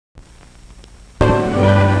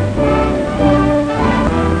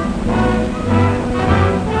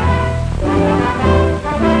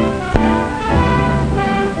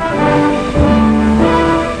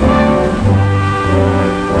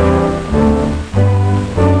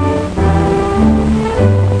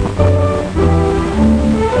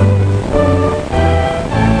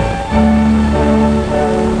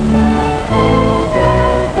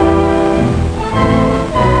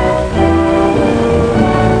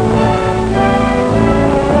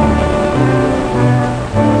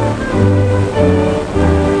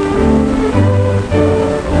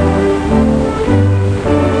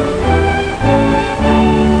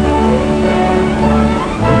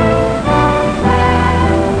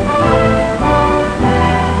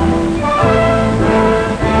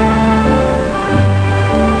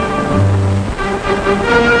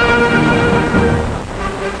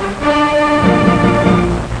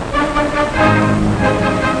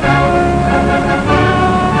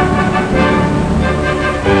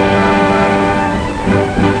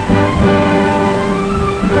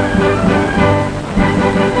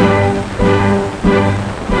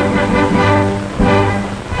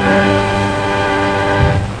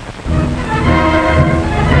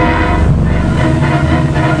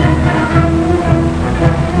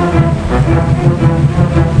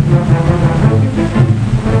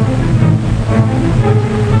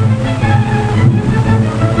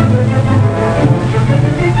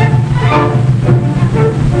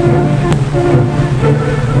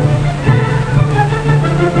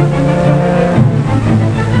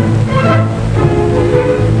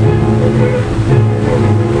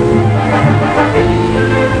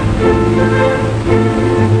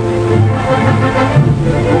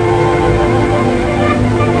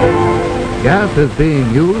is being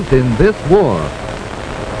used in this war.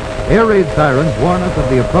 Air raid sirens warn us of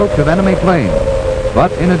the approach of enemy planes.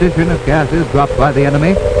 But in addition, if gas is dropped by the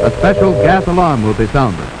enemy, a special gas alarm will be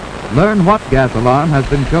sounded. Learn what gas alarm has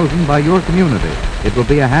been chosen by your community. It will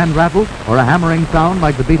be a hand rattle or a hammering sound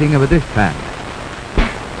like the beating of a dishpan.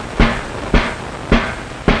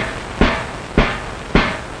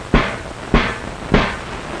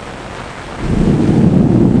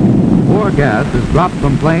 War gas is dropped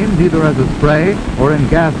from planes either as a spray or in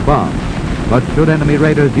gas bombs. But should enemy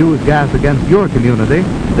raiders use gas against your community,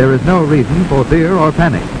 there is no reason for fear or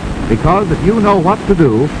panic. Because if you know what to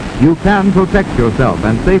do, you can protect yourself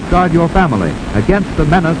and safeguard your family against the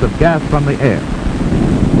menace of gas from the air.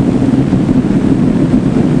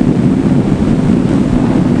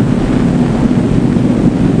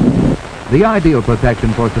 The ideal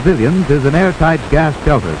protection for civilians is an airtight gas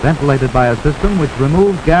shelter ventilated by a system which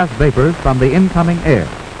removes gas vapors from the incoming air.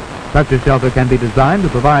 Such a shelter can be designed to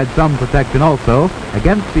provide some protection also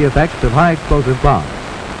against the effects of high explosive bombs.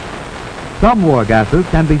 Some war gases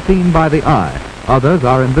can be seen by the eye, others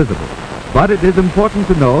are invisible. But it is important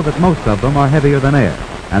to know that most of them are heavier than air,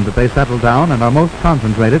 and that they settle down and are most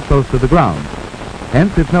concentrated close to the ground.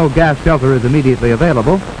 Hence, if no gas shelter is immediately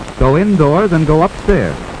available, go indoors and go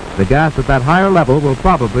upstairs. The gas at that higher level will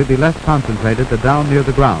probably be less concentrated than down near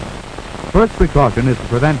the ground. First precaution is to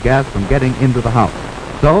prevent gas from getting into the house.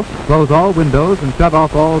 So, close all windows and shut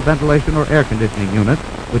off all ventilation or air conditioning units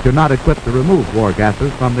which are not equipped to remove war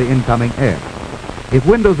gases from the incoming air. If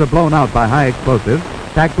windows are blown out by high explosives,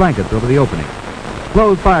 tack blankets over the openings.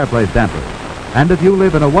 Close fireplace dampers. And if you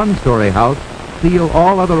live in a one-story house, seal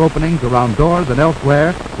all other openings around doors and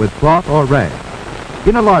elsewhere with cloth or rag.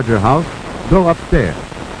 In a larger house, go upstairs.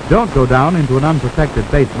 Don't go down into an unprotected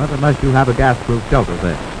basement unless you have a gas-proof shelter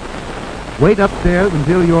there. Wait upstairs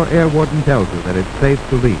until your air warden tells you that it's safe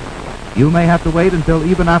to leave. You may have to wait until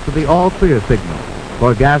even after the all-clear signal,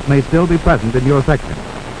 for gas may still be present in your section.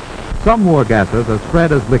 Some war gases are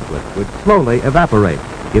spread as liquids, which slowly evaporate,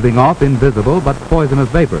 giving off invisible but poisonous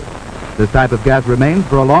vapors. This type of gas remains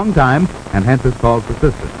for a long time and hence is called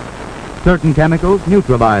persistent. Certain chemicals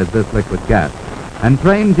neutralize this liquid gas, and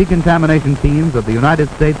trained decontamination teams of the United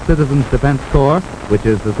States Citizens Defense Corps, which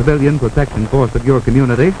is the civilian protection force of your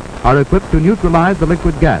community, are equipped to neutralize the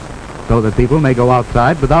liquid gas, so that people may go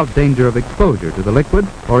outside without danger of exposure to the liquid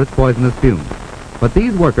or its poisonous fumes. But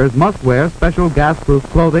these workers must wear special gas-proof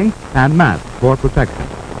clothing and masks for protection.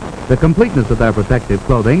 The completeness of their protective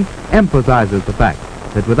clothing emphasizes the fact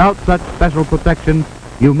that without such special protection,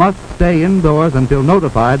 you must stay indoors until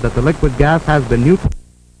notified that the liquid gas has been neutralized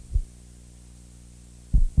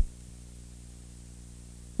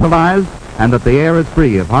and that the air is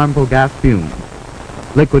free of harmful gas fumes.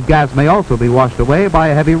 Liquid gas may also be washed away by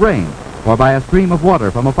a heavy rain or by a stream of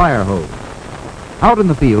water from a fire hose. Out in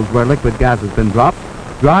the fields where liquid gas has been dropped,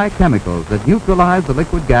 dry chemicals that neutralize the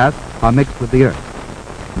liquid gas are mixed with the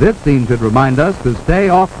earth. This scene should remind us to stay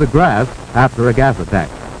off the grass after a gas attack.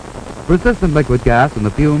 Persistent liquid gas and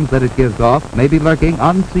the fumes that it gives off may be lurking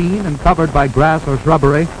unseen and covered by grass or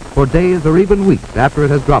shrubbery for days or even weeks after it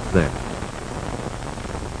has dropped there.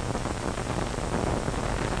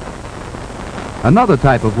 Another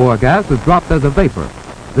type of war gas is dropped as a vapor.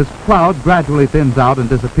 This cloud gradually thins out and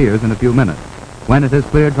disappears in a few minutes. When it has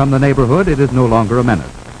cleared from the neighborhood, it is no longer a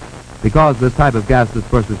menace. Because this type of gas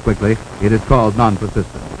disperses quickly, it is called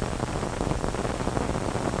non-persistent.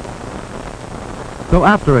 So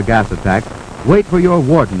after a gas attack, wait for your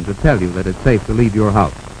warden to tell you that it's safe to leave your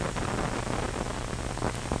house.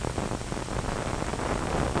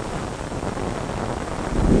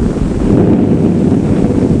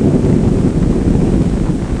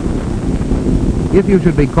 If you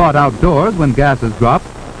should be caught outdoors when gas is dropped,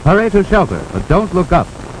 hurry to shelter, but don't look up,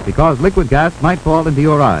 because liquid gas might fall into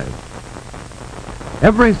your eyes.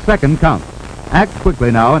 Every second counts. Act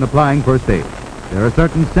quickly now in applying first aid. There are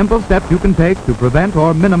certain simple steps you can take to prevent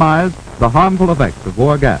or minimize the harmful effects of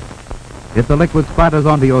war gas. If the liquid splatters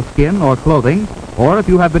onto your skin or clothing, or if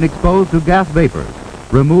you have been exposed to gas vapors,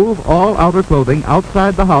 remove all outer clothing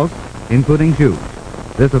outside the house, including shoes.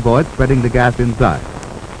 This avoids spreading the gas inside.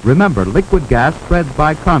 Remember, liquid gas spreads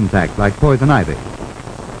by contact like poison ivy.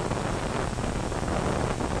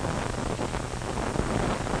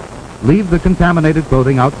 Leave the contaminated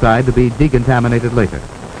clothing outside to be decontaminated later.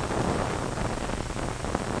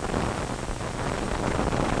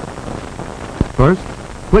 First,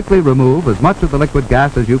 quickly remove as much of the liquid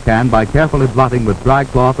gas as you can by carefully blotting with dry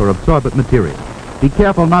cloth or absorbent material. Be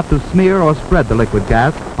careful not to smear or spread the liquid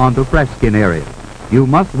gas onto fresh skin areas. You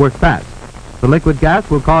must work fast. The liquid gas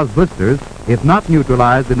will cause blisters if not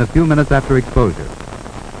neutralized in a few minutes after exposure.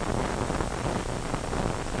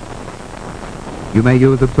 You may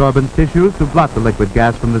use absorbent tissues to blot the liquid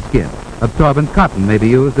gas from the skin. Absorbent cotton may be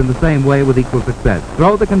used in the same way with equal success.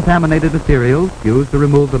 Throw the contaminated materials used to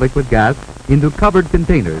remove the liquid gas into covered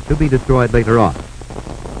containers to be destroyed later on.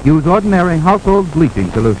 Use ordinary household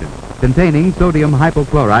bleaching solution containing sodium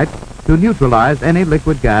hypochlorite to neutralize any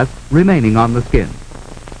liquid gas remaining on the skin.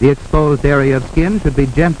 The exposed area of skin should be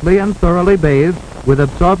gently and thoroughly bathed with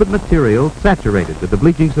absorbent material saturated with the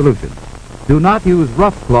bleaching solution. Do not use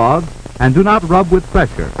rough cloths and do not rub with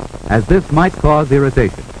pressure, as this might cause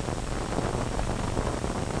irritation.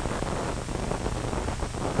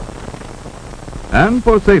 And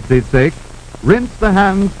for safety's sake, rinse the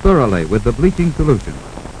hands thoroughly with the bleaching solution.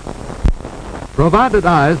 Provided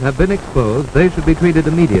eyes have been exposed, they should be treated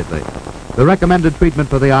immediately. The recommended treatment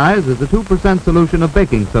for the eyes is a 2% solution of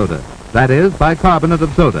baking soda, that is, bicarbonate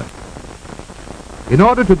of soda. In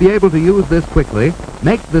order to be able to use this quickly,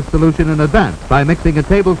 make this solution in advance by mixing a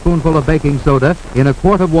tablespoonful of baking soda in a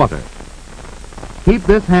quart of water. Keep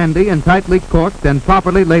this handy in tightly corked and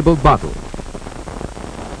properly labeled bottles.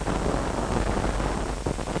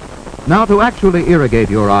 Now, to actually irrigate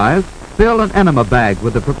your eyes, fill an enema bag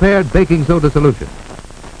with the prepared baking soda solution.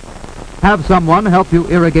 Have someone help you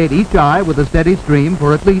irrigate each eye with a steady stream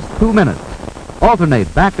for at least 2 minutes.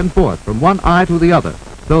 Alternate back and forth from one eye to the other,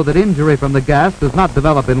 so that injury from the gas does not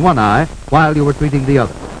develop in one eye while you are treating the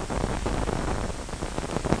other.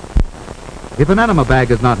 If an enema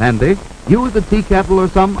bag is not handy, use a tea kettle or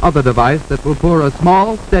some other device that will pour a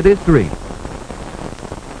small, steady stream.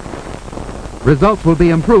 Results will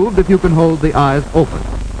be improved if you can hold the eyes open.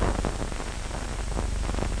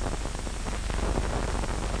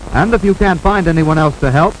 And if you can't find anyone else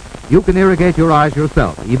to help, you can irrigate your eyes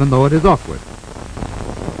yourself, even though it is awkward.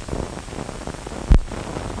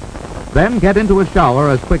 Then get into a shower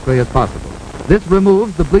as quickly as possible. This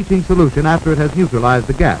removes the bleaching solution after it has neutralized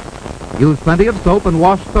the gas. Use plenty of soap and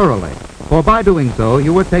wash thoroughly, for by doing so,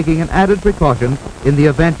 you are taking an added precaution in the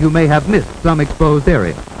event you may have missed some exposed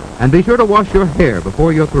area. And be sure to wash your hair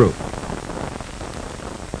before you're through.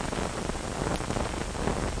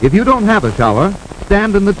 If you don't have a shower,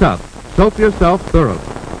 stand in the tub. Soap yourself thoroughly.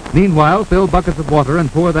 Meanwhile, fill buckets of water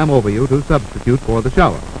and pour them over you to substitute for the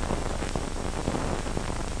shower.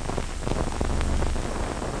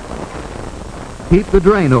 Keep the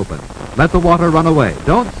drain open. Let the water run away.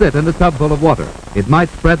 Don't sit in a tub full of water. It might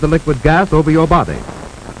spread the liquid gas over your body.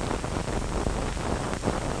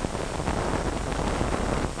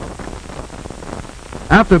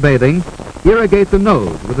 After bathing, irrigate the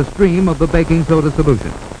nose with a stream of the baking soda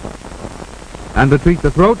solution. And to treat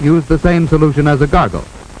the throat, use the same solution as a gargle.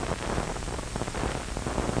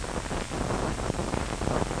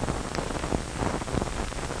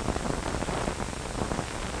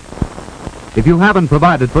 If you haven't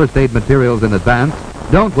provided first aid materials in advance,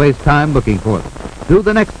 don't waste time looking for them. Do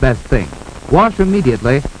the next best thing. Wash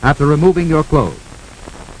immediately after removing your clothes.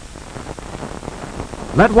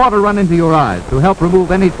 Let water run into your eyes to help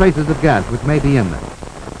remove any traces of gas which may be in them.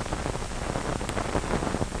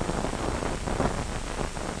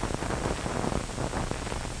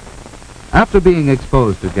 After being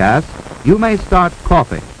exposed to gas, you may start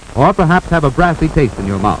coughing, or perhaps have a brassy taste in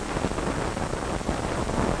your mouth.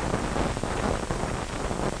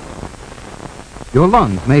 Your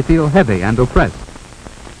lungs may feel heavy and oppressed.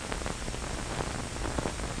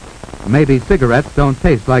 Maybe cigarettes don't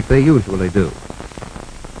taste like they usually do.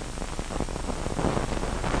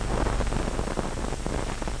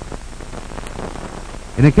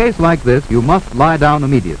 In a case like this, you must lie down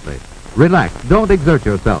immediately. Relax. Don't exert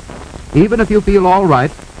yourself. Even if you feel all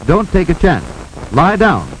right, don't take a chance. Lie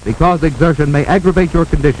down, because exertion may aggravate your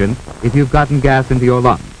condition if you've gotten gas into your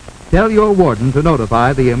lungs. Tell your warden to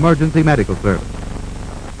notify the emergency medical service.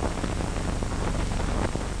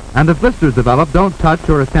 And if blisters develop, don't touch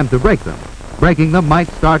or attempt to break them. Breaking them might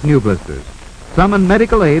start new blisters. Summon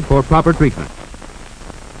medical aid for proper treatment.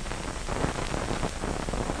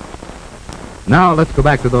 Now let's go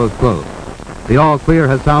back to those clothes. The all clear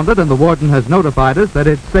has sounded and the warden has notified us that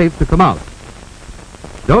it's safe to come out.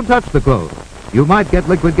 Don't touch the clothes. You might get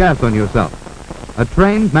liquid gas on yourself. A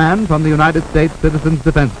trained man from the United States Citizens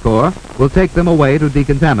Defense Corps will take them away to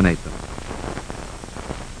decontaminate them.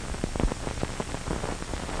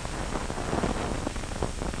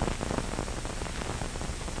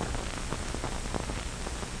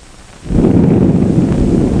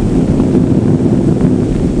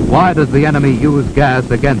 Why does the enemy use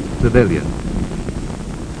gas against civilians?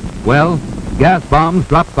 Well, gas bombs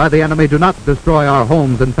dropped by the enemy do not destroy our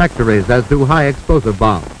homes and factories as do high explosive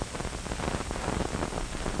bombs.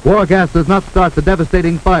 War gas does not start the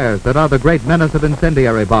devastating fires that are the great menace of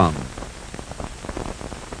incendiary bombs.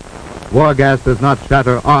 War gas does not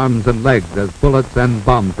shatter arms and legs as bullets and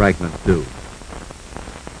bomb fragments do.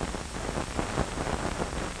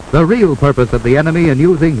 The real purpose of the enemy in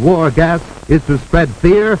using war gas is to spread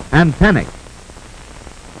fear and panic,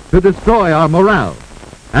 to destroy our morale,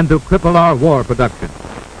 and to cripple our war production.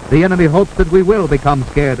 The enemy hopes that we will become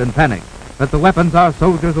scared and panic, that the weapons our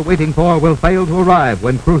soldiers are waiting for will fail to arrive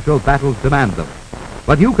when crucial battles demand them.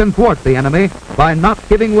 But you can thwart the enemy by not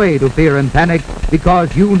giving way to fear and panic,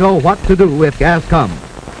 because you know what to do if gas comes.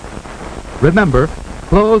 Remember,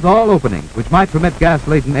 close all openings which might permit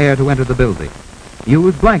gas-laden air to enter the building.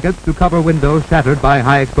 Use blankets to cover windows shattered by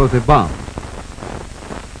high-explosive bombs.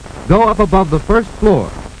 Go up above the first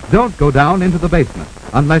floor. Don't go down into the basement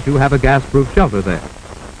unless you have a gas-proof shelter there.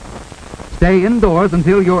 Stay indoors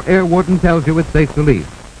until your air warden tells you it's safe to leave.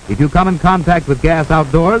 If you come in contact with gas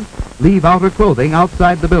outdoors, leave outer clothing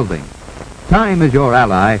outside the building. Time is your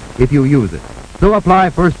ally if you use it, so apply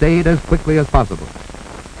first aid as quickly as possible.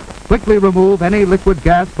 Quickly remove any liquid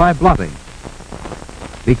gas by blotting.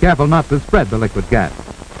 Be careful not to spread the liquid gas.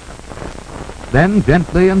 Then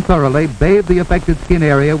gently and thoroughly bathe the affected skin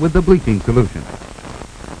area with the bleaching solution.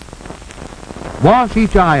 Wash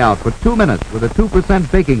each eye out for 2 minutes with a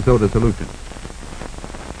 2% baking soda solution.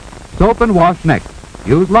 Soap and wash next.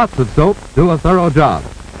 Use lots of soap. Do a thorough job.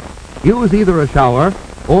 Use either a shower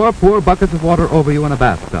or pour buckets of water over you in a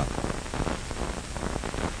bathtub.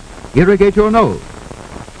 Irrigate your nose.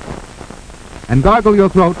 And gargle your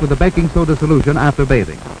throat with the baking soda solution after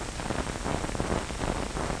bathing.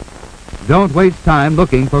 Don't waste time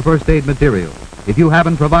looking for first aid materials. If you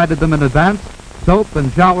haven't provided them in advance, soap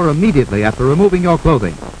and shower immediately after removing your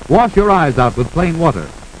clothing. Wash your eyes out with plain water.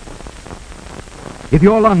 If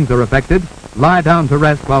your lungs are affected, lie down to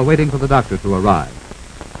rest while waiting for the doctor to arrive.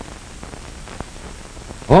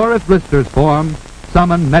 Or if blisters form,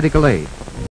 summon medical aid.